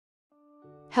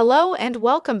Hello and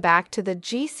welcome back to the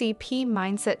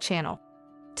GCP-Mindset channel.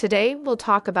 Today, we'll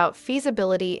talk about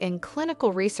feasibility in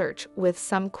clinical research with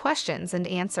some questions and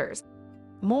answers.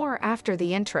 More after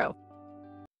the intro.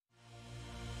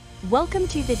 Welcome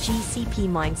to the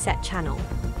GCP-Mindset channel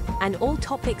and all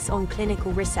topics on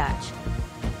clinical research.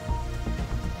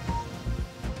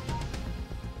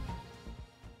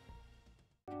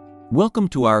 Welcome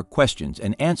to our questions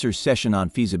and answers session on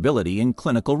feasibility in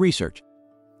clinical research.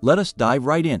 Let us dive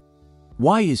right in.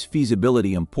 Why is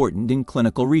feasibility important in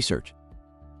clinical research?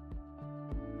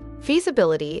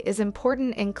 Feasibility is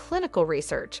important in clinical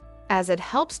research as it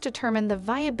helps determine the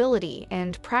viability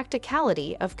and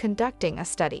practicality of conducting a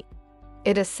study.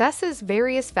 It assesses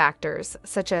various factors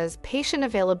such as patient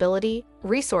availability,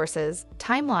 resources,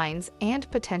 timelines, and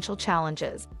potential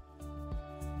challenges.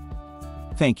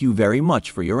 Thank you very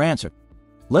much for your answer.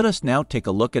 Let us now take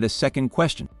a look at a second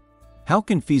question. How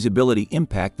can feasibility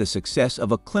impact the success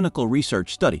of a clinical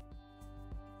research study?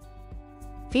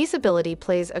 Feasibility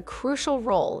plays a crucial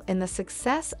role in the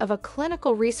success of a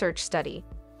clinical research study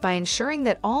by ensuring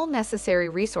that all necessary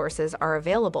resources are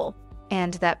available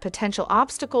and that potential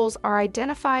obstacles are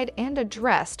identified and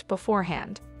addressed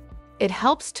beforehand. It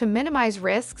helps to minimize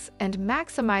risks and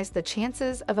maximize the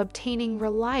chances of obtaining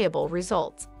reliable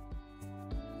results.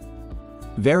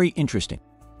 Very interesting.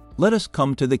 Let us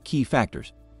come to the key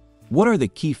factors. What are the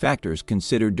key factors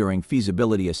considered during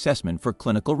feasibility assessment for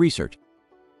clinical research?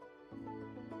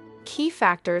 Key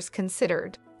factors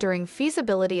considered during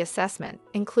feasibility assessment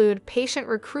include patient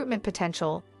recruitment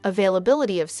potential,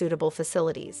 availability of suitable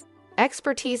facilities,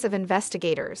 expertise of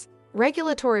investigators,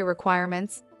 regulatory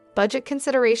requirements, budget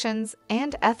considerations,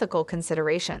 and ethical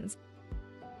considerations.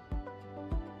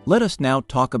 Let us now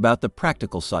talk about the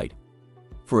practical side.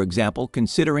 For example,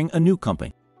 considering a new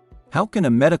company. How can a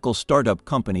medical startup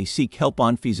company seek help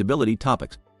on feasibility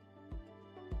topics?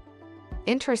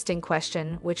 Interesting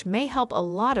question, which may help a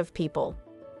lot of people.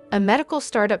 A medical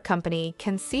startup company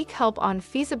can seek help on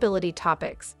feasibility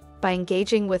topics by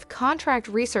engaging with contract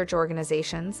research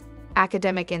organizations,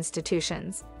 academic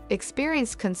institutions,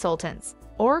 experienced consultants,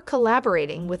 or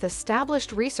collaborating with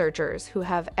established researchers who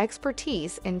have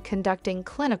expertise in conducting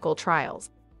clinical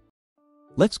trials.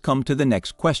 Let's come to the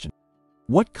next question.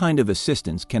 What kind of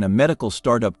assistance can a medical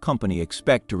startup company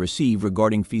expect to receive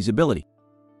regarding feasibility?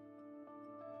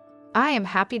 I am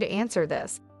happy to answer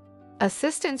this.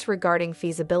 Assistance regarding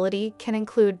feasibility can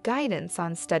include guidance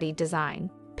on study design,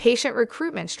 patient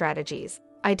recruitment strategies,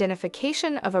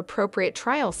 identification of appropriate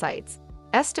trial sites,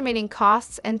 estimating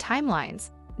costs and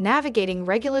timelines, navigating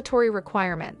regulatory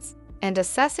requirements, and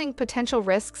assessing potential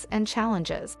risks and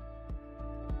challenges.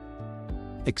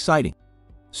 Exciting.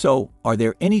 So, are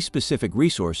there any specific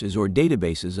resources or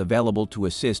databases available to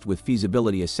assist with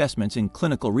feasibility assessments in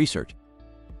clinical research?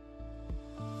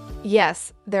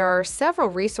 Yes, there are several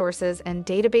resources and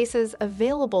databases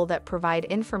available that provide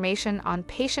information on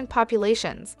patient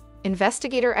populations,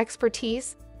 investigator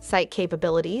expertise, site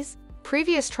capabilities,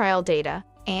 previous trial data,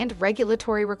 and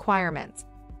regulatory requirements.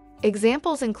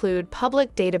 Examples include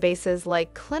public databases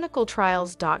like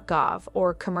clinicaltrials.gov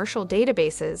or commercial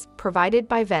databases provided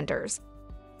by vendors.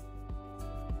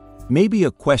 Maybe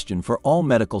a question for all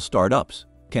medical startups.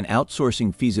 Can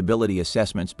outsourcing feasibility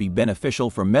assessments be beneficial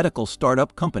for medical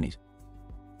startup companies?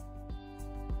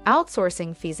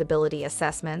 Outsourcing feasibility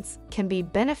assessments can be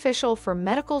beneficial for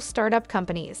medical startup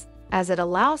companies as it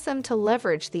allows them to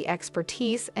leverage the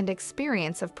expertise and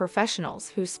experience of professionals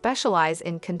who specialize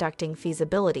in conducting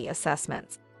feasibility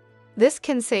assessments. This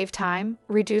can save time,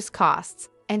 reduce costs,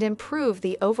 and improve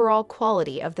the overall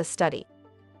quality of the study.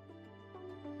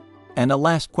 And a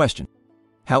last question.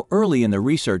 How early in the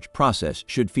research process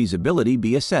should feasibility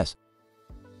be assessed?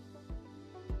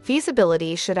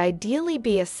 Feasibility should ideally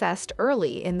be assessed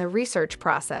early in the research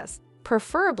process,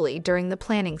 preferably during the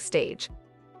planning stage.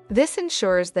 This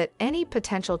ensures that any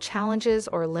potential challenges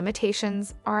or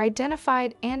limitations are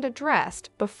identified and addressed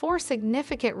before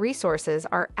significant resources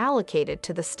are allocated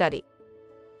to the study.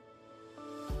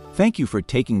 Thank you for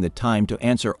taking the time to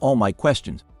answer all my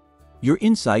questions. Your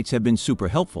insights have been super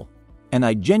helpful, and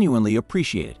I genuinely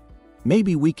appreciate it.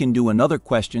 Maybe we can do another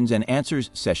questions and answers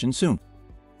session soon.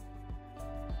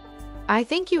 I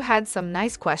think you had some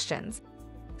nice questions.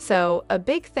 So, a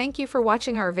big thank you for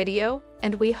watching our video,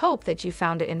 and we hope that you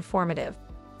found it informative.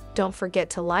 Don't forget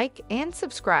to like and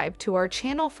subscribe to our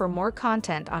channel for more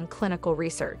content on clinical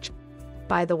research.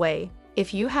 By the way,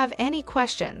 if you have any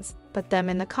questions, put them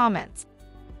in the comments.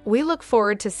 We look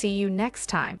forward to see you next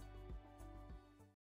time.